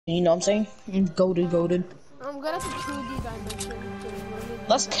You know what I'm saying? Goated. I'm gonna have to 2D dimension.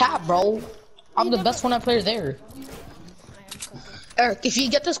 That's cap, bro. I'm the best one I play there. Eric, if you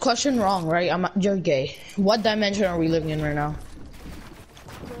get this question wrong, right, you're gay. What dimension are we living in right now?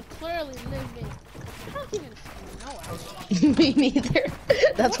 We're clearly living. I don't even know. Me neither.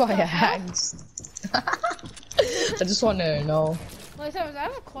 That's why I asked. I just want to know. Wait, so I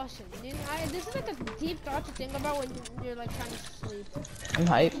have a question. This is like a deep thought to think about when you're like trying to sleep. I'm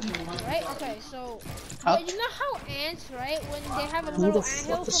hype. Right? Okay, so you know how ants, right, when they have a little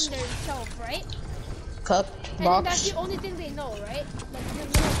anthill from their shelf, right? Cup, and box. That's the only thing they know, right? Like the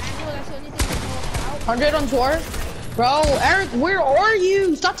little anthill, that's the only thing they know about. 100 on tour? Bro, Eric, where are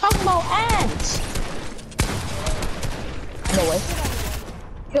you? Stop talking about ants. No way.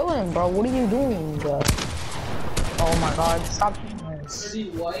 Kill him, bro. What are you doing, bro? Oh my god, stop.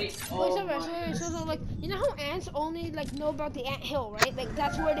 Wait, so like, you know how ants only like know about the ant hill, right? Like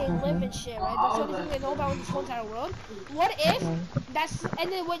that's where they live and shit, right? That's the only thing they know about in this whole entire world. What if that's,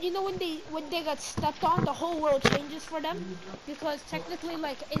 and then when they get stepped on, the whole world changes for them, because technically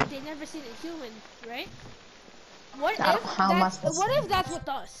like they never seen a human, right? What if that's with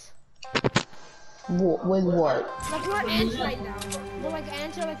us? With what? Like we're ants right now. We're like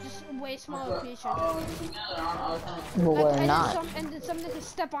ants are like just way smaller creatures. But we're not. And then something can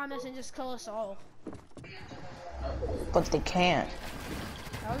step on us and just kill us all. But they can't.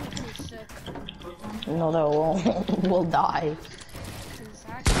 That would be pretty sick. No, they won't. We'll die.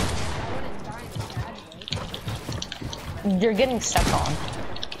 Exactly. I wouldn't die in a bad way. You're getting stepped on.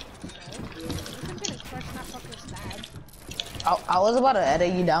 I'm getting crushed, not fucking stabbed. I was about to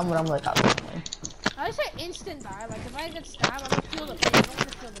edit you down, but I'm like, I just say instant die. Like if I get stabbed, I'm gonna feel the pain. I don't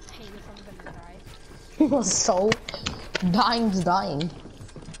wanna feel the pain if I'm gonna die. So, dying's dying.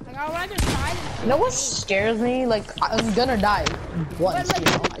 Like I'd rather die than. You know what scares me? Like I'm gonna die once, you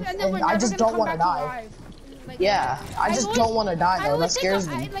know, and I just don't want to die. Like, yeah, I just don't want to die though. That scares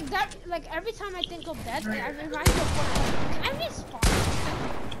me. Like every time I think of death, I remind me of what can I respawn?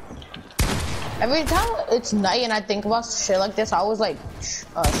 Every time it's night and I think about shit like this, I always like,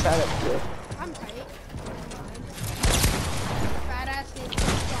 shut up, dude. I'm tight.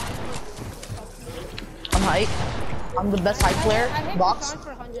 I'm hype. I'm the best hype player. Box.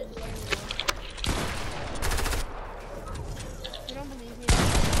 For hundreds. You don't believe me?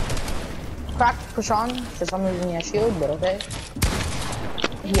 Crack Prashan. For some reason he has shield, but okay.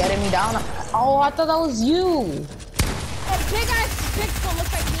 He headed me down. Oh, I thought that was you. Oh, Bigfoot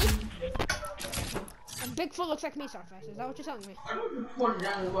looks like me. Bigfoot looks like me, Starfast. Is that what you're telling me? Is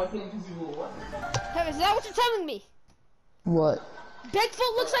that what you're telling me? What?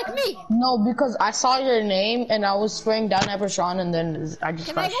 Bigfoot looks like me. No, because I saw your name and I was spraying down at Prashan and then I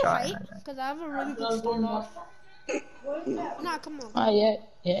just got shot. Can I go height? Because I have a really good start off. Nah, come on.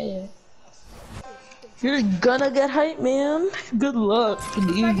 Yeah. You're gonna get hype, man. Good luck,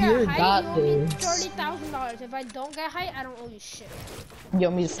 dude. You're got this. $30,000. If I don't get hype, I don't owe you shit. You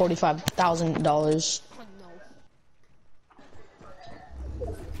owe me $45,000.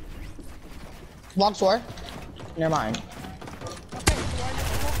 No. Box war? Never mind. Okay,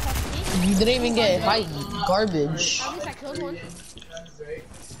 you didn't even get height. Garbage. At least I killed one.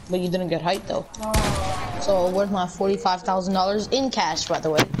 But you didn't get height though. So where's my $45,000 in cash, by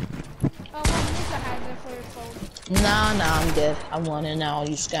the way? Oh, well, Lisa has it for your phone. Nah, I'm good. I want it now,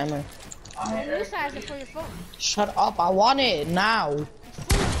 you scammer. Lisa has it for your phone. Shut up, I want it now. It's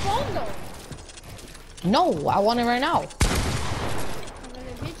for your phone though. No, I want it right now.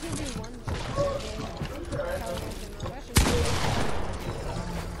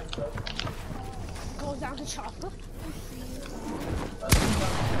 Goes down to chopper.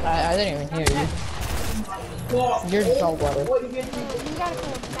 I didn't even hear you. You're dull water. You gotta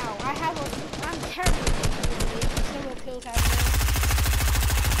kill him now. I'm terrible. Several kills out there.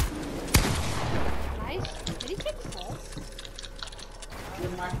 Nice. Did he take the fall?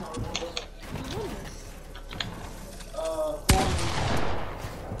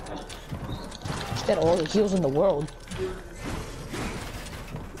 Just get all the heals in the world.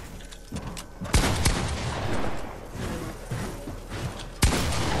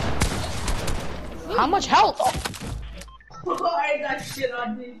 How much health? I got shit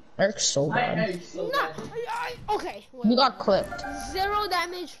on me. Eric's so bad. Okay. You got clipped. 0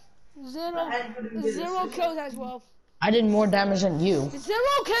 damage. Zero kills as well. I did more damage than you. 0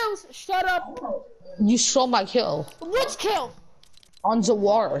 kills. Shut up. You saw my kill. Which kill? On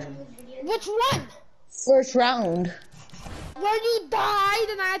Zawar. Which one? First round. Where you died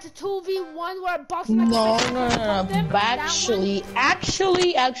and I had to 2v1 where I busted No. Actually.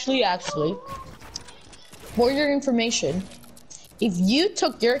 For your information, If you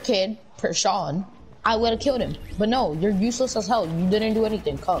took your kid, Pershawn, I would have killed him. But no, you're useless as hell. You didn't do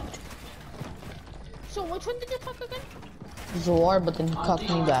anything. Cucked. So which one did you cuck again? Zoar, but then he cucked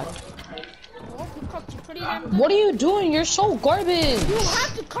me back. Well, he cucked you pretty damn good. What are you doing? You're so garbage. You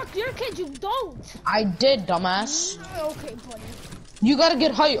have to cuck your kid, you don't. I did, dumbass. Okay, buddy. You gotta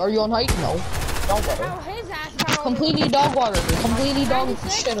get height. Are you on height? No. Dog water. How his ass got Completely dog water. Completely dog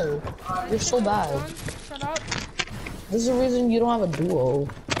 96? shitter. You're so bad. Shut up. This is the reason you don't have a duo.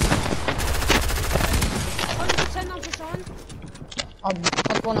 100% on Pershawn. I'll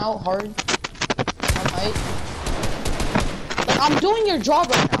cut one out hard. On height. Like, I'm doing your job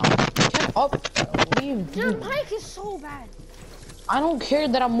right now. Get up. What are you Your doing? mic is so bad. I don't care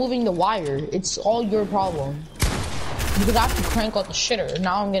that I'm moving the wire. It's all your problem. Because I have to crank out the shitter.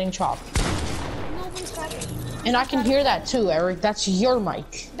 Now I'm getting chopped. Nobody's talking. And I can hear that too, Eric. That's your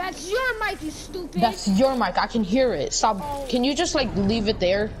mic. That's your mic, you stupid. That's your mic. I can hear it. Stop. Oh. Can you just like leave it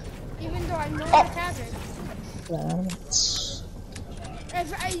there? Even though I know Oh. I haven't.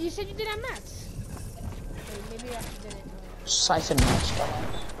 You said you did at Mets. Maybe I didn't. Siphon match.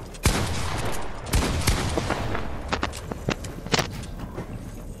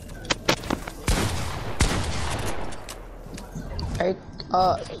 Eric,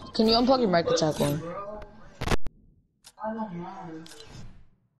 can you unplug your mic attack one? I don't know.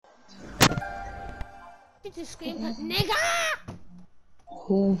 Did you scream, nigga?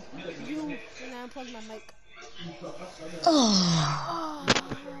 Who? You. And I unplugged my mic.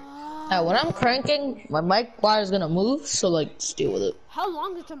 Now, when I'm cranking, my mic wire is gonna move, so like, just deal with it. How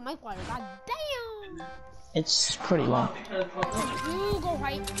long is your mic wire? God damn. It's pretty long. You go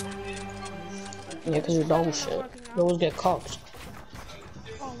right. Yeah, because your dog shit. You always get cocked.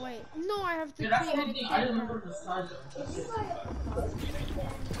 Oh wait, no, I have to That's the pre-edit only thing I remember the size of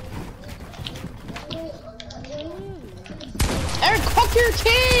Eric, fuck your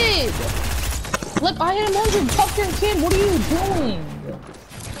kid! Look, I hit him 100. Fuck your kid. What are you doing?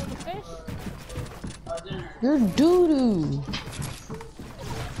 You're doo-doo.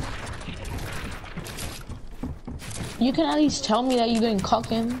 You can at least tell me that you didn't cuck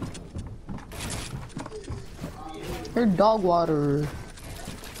him. You're dog water.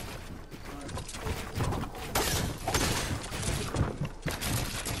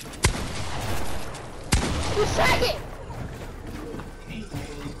 You said it!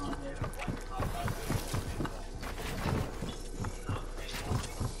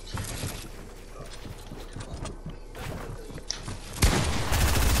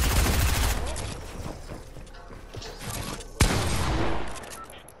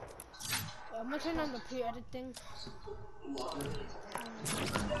 I'm gonna turn on the pre-edit thing.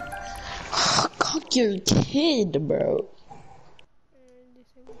 Cuck your kid, bro.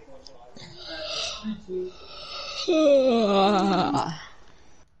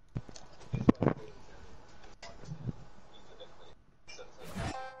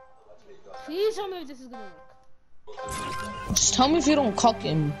 Please tell me if this is gonna work. Just tell me if you don't cuck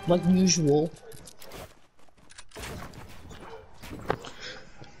him, like usual.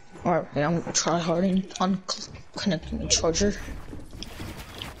 Alright, I'm tryharding on connecting the charger.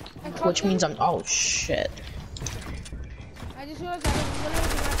 Which means I'm, oh shit. I just realized I was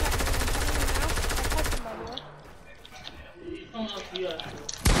literally not talking now. I touched him, by the way.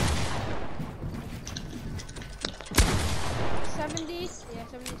 70, yeah,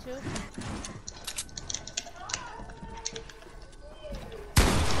 72.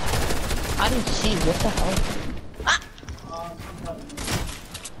 I didn't see, what the hell?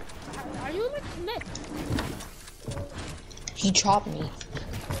 Are you like Nick? He chopped me.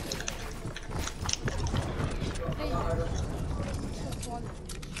 Hey.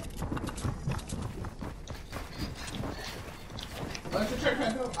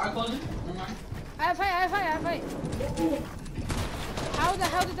 I close it. I have fight. How the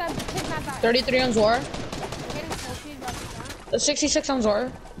hell did that kid not die? 33 on Zora. I'm getting selfies about that. 66 on Zora. I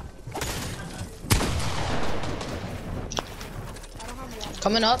don't have one.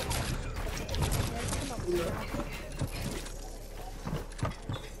 Coming up.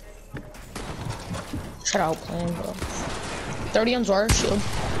 Shut out playing, bro. 30 on Zora, shield.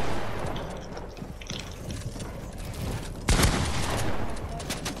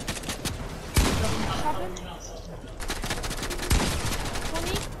 Chopping.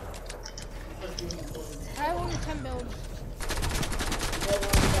 20. I have only 10 builds.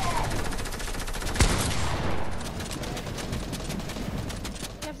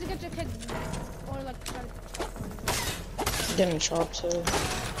 You have to get your kid or like try to Getting chopped too.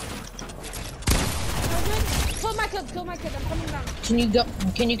 kill my kid, I'm coming down.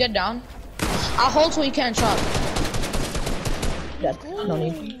 Can you get down? I'll hold so you can't chop. Dead. No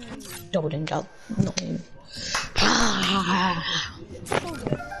need. Double ding out. No need.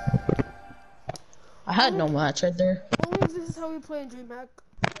 I had no match right there. Only if this is how we play in DreamHack.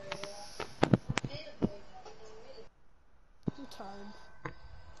 I'm tired.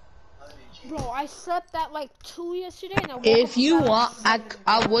 Bro, I slept at like 2 yesterday and I woke If up you at, want, like,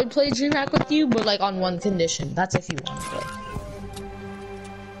 I would play DreamHack with you, but like on one condition. That's if you want to play.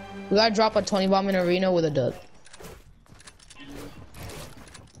 We gotta drop a 20 bomb in arena with a dud.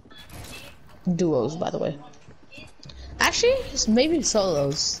 Duos, by the way. Actually, it's maybe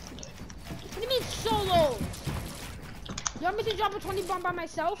solos. What do you mean solos? You want me to drop a 20 bomb by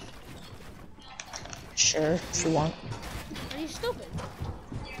myself? Sure, if you want. Are you stupid?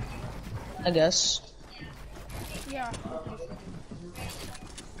 I guess. Yeah.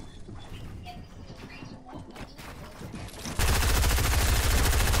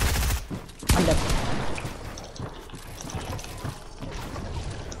 I'm dead.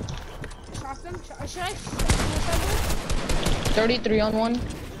 Shot them? Should I? 33 on one.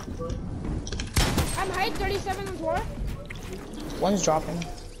 I'm high, 37 on 4. One's dropping.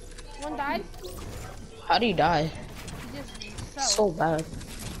 One died. How do you die? He just fell. So bad.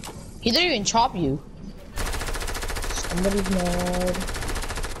 He didn't even chop you. Somebody's mad.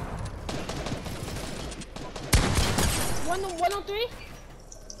 103?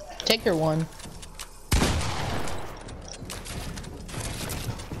 Take your one.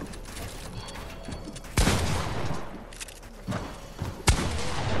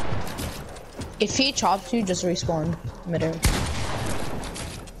 If he chops you, just respawn midair.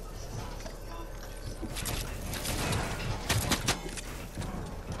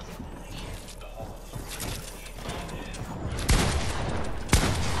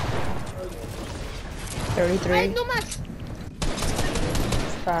 I 33. no match.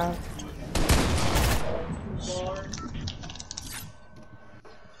 Five.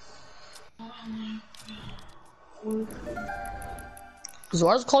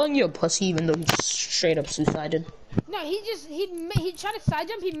 Zor's calling you a pussy even though he just straight up suicided. No, he tried to side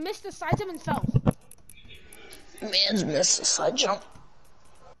jump, he missed the side jump and fell. Man's missed a side jump.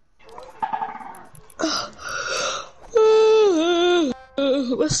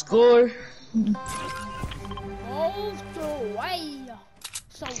 Let's score. Oh, so way.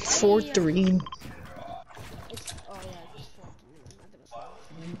 So way. 4-3. It's, oh yeah, it's 4-3. I did a stop.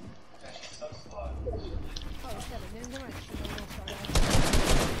 Oh shit, I didn't do my shit.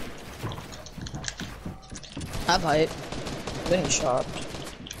 Have height. Getting shot.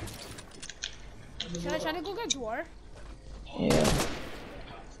 Should I try to go get Dwarf? Yeah.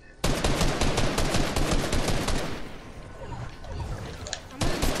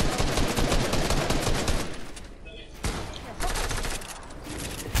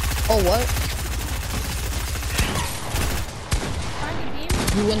 Oh, what?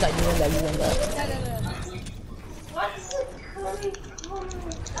 You win that, you win that, you win that.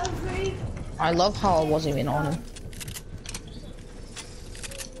 I love how I wasn't even on him.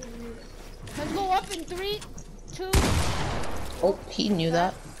 Let's go up in 3, 2. Oh, he knew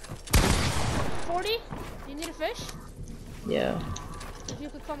that. 40? You need a fish? Yeah. If you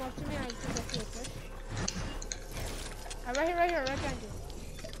could come up to me, I could get you a fish. Right here, right behind you.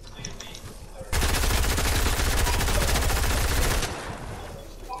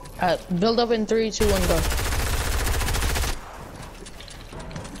 Build up in 3, 2, 1, go.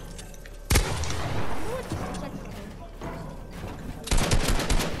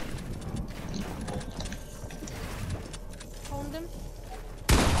 Hold him.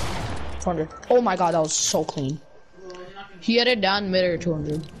 200. Oh my god, that was so clean. He had it down mid or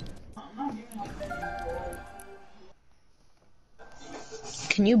 200.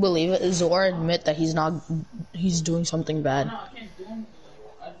 Can you believe it? Zor admit that he's doing something bad.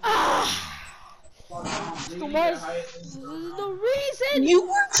 This is the reason! You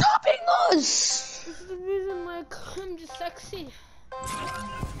were chopping us! This is the reason, like, I'm just sexy.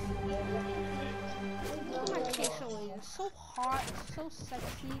 Look at my facial layer. It's so hot, it's so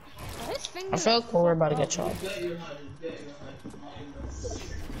sexy. His fingers. I feel like we're about to get chopped.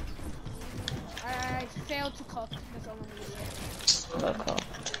 I failed to cook. That's all I'm gonna say.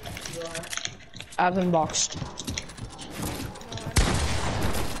 Okay. I haven't boxed.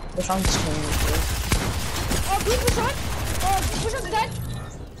 Which one's killing me? Oh, please push on! Oh, push on's dead!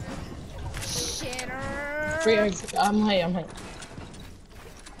 Shitter! Free, I'm high. So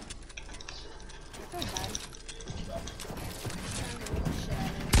bad.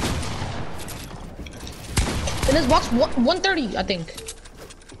 In this box, 130, I think.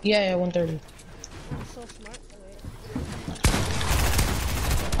 Yeah, 130. I'm so smart. Wait.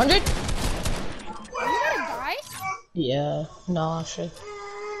 100? Are you gonna die? Yeah, no, actually.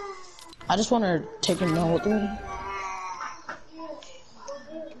 I just want to take a note.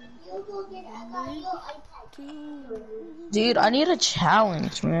 Dude, I need a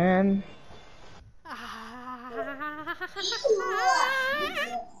challenge, man. I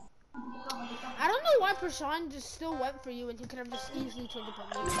don't know why Prashant just still went for you and he could have just easily turned up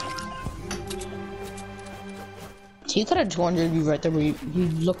on me. He could have 200 you right there, but he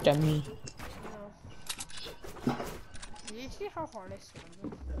looked at me. No. Did you see how hard I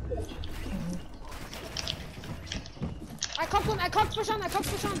swung? I cocked Prashant.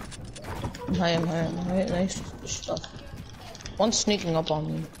 I am. Nice stuff. One's sneaking up on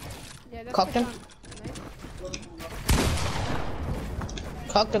me. Yeah, that's Cocked him. Nice.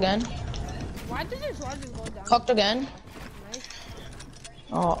 Cocked again. Why did this one just go down? Cocked again. Nice.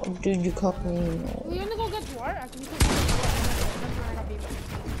 Oh, dude, you cocked me. We only go get Dwar. I can get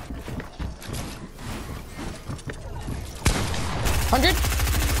 100.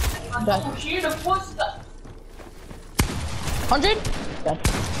 Dead. 100. Dead.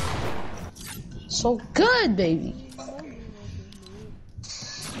 So good, baby.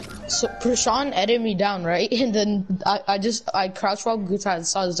 So Prashant edited me down, right? And then I crouched while because I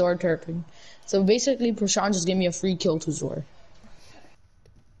saw Zor turping. So basically, Prashant just gave me a free kill to Zor.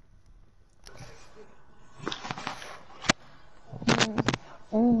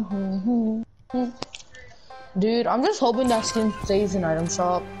 Dude, I'm just hoping that skin stays in item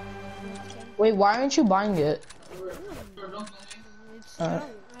shop. Wait, why aren't you buying it? I don't, it's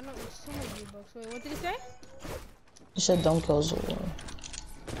so many V-Bucks. Wait, what did he say? You said don't kill Zor.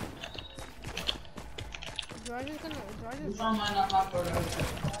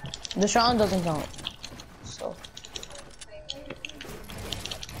 Deshaun doesn't count. So.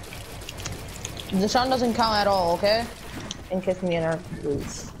 Deshaun doesn't count at all, okay? In case me and her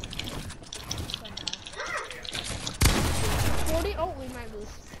lose. 40? Oh, we might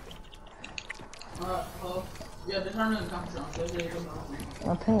lose. Yeah, the tournament comes down.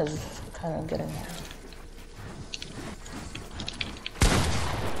 My ping is kind of getting there.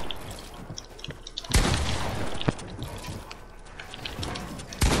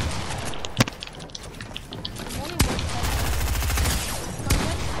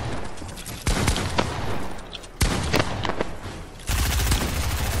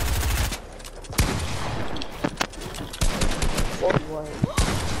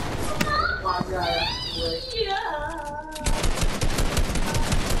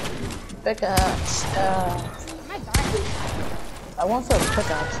 Pickaxe. I want some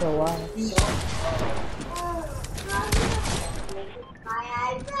pickaxe for a while.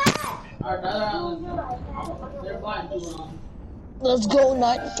 Let's go,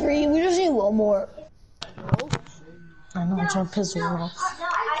 9-3. We just need one more. I know, I'm trying to piss her off.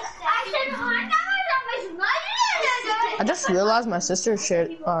 I just realized my sister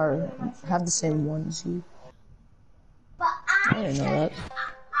have the same one as you. I didn't know that.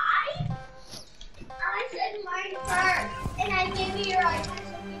 I said mine first, and I gave you your iPad,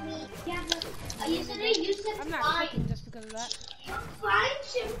 so give me. Yeah, but you said I'm not fine. clicking just because of that. Fine,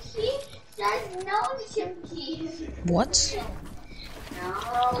 Chimkey says no, Chimkey. What?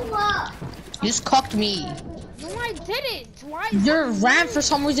 No. You just cocked me. No, I didn't. Why? Your ram for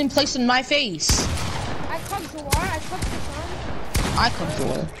some reason placed in my face. I cocked Zawar. I cocked the sun. I cocked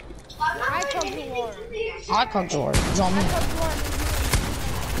Zor. I cocked Zawar. I cocked Zor. It's on me.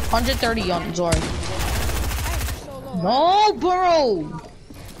 130 on Zor. No, bro.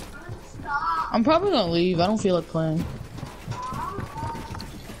 I'm probably gonna leave. I don't feel like playing.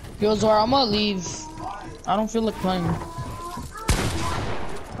 Yo, Zor, I'm gonna leave. I don't feel like playing.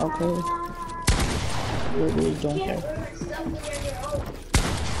 Okay. Really don't care.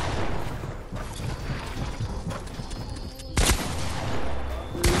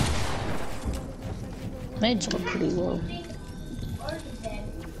 Made Zor pretty low.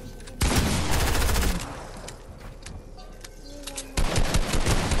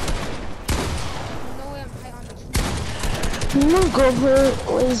 No, go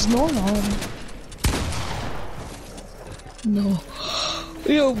for is normal. No.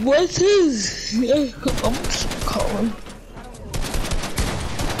 Yo, what's his? I'm just calling.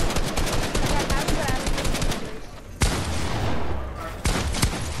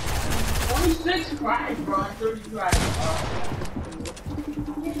 26 cries, bro. 30 cries.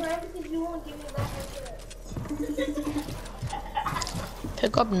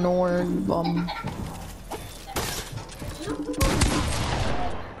 Pick up Nord, bum.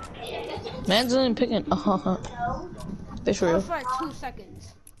 Man's only picking. Fish real. For like 2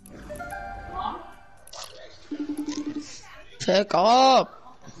 seconds. Pick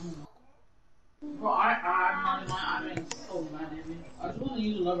up. Bro, I'm not in my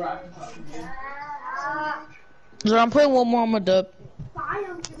use a lever after talking to you. So I'm playing one more on my dub.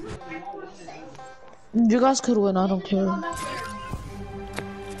 You guys could win, I don't care.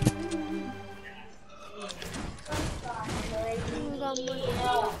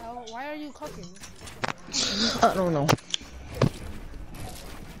 Why are you cooking? I don't know.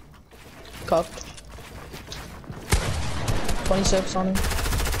 Cooked. 26 on him.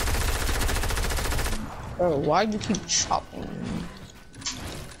 Bro, why do you keep chopping?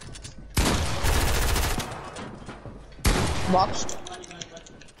 Boxed.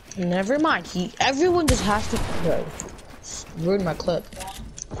 Never mind. Everyone just has to ruin my clip.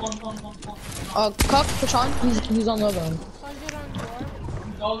 Cook, push on. He's on the other one. 100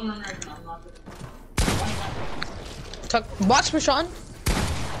 on door. Tuck, box for Sean.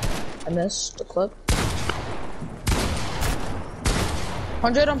 I missed the clip.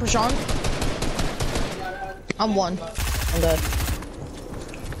 100 on Prashant. I'm one. I'm dead.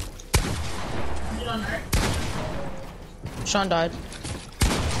 Sean died.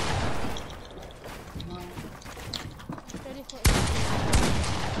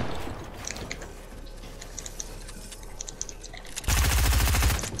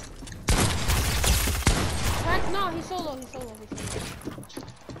 No, he's solo.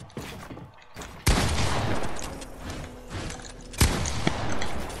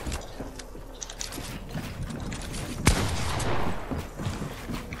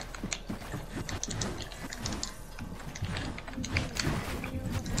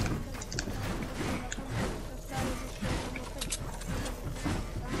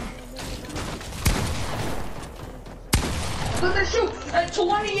 Look at shoot! At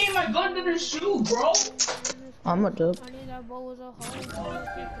 28, my gun didn't shoot, bro! I'm a dub.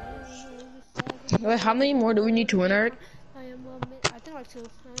 Wait, how many more do we need to win, Eric? I think like 2.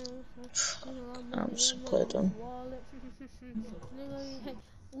 I'm just play them.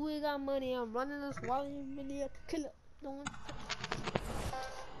 We got money, I'm running this while you really a killer. Don't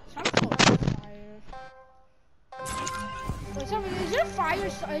is your fire?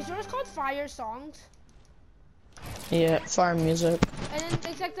 Is yours called Fire Songs? Yeah, fire music. And then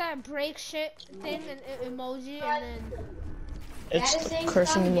it's like that break shit thing and emoji, and then It's the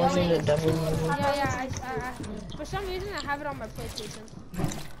cursing emoji and the devil emoji. yeah. For some reason, I have it on my PlayStation.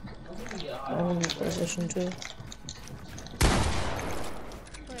 I have it on PlayStation too.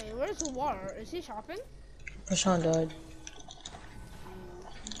 Wait, where's the water? Is he shopping? Prashant died.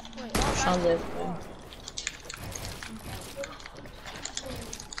 Wait, Prashant lived.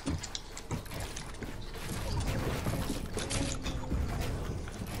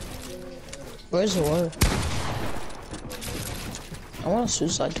 Where's the water? I want a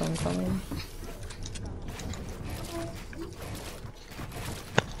suicide drum coming.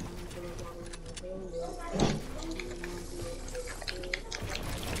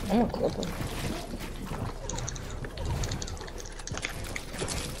 I'm gonna clip him.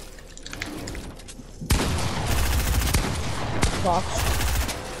 Box.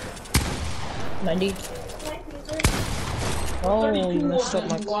 90. Oh, you messed up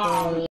my clip.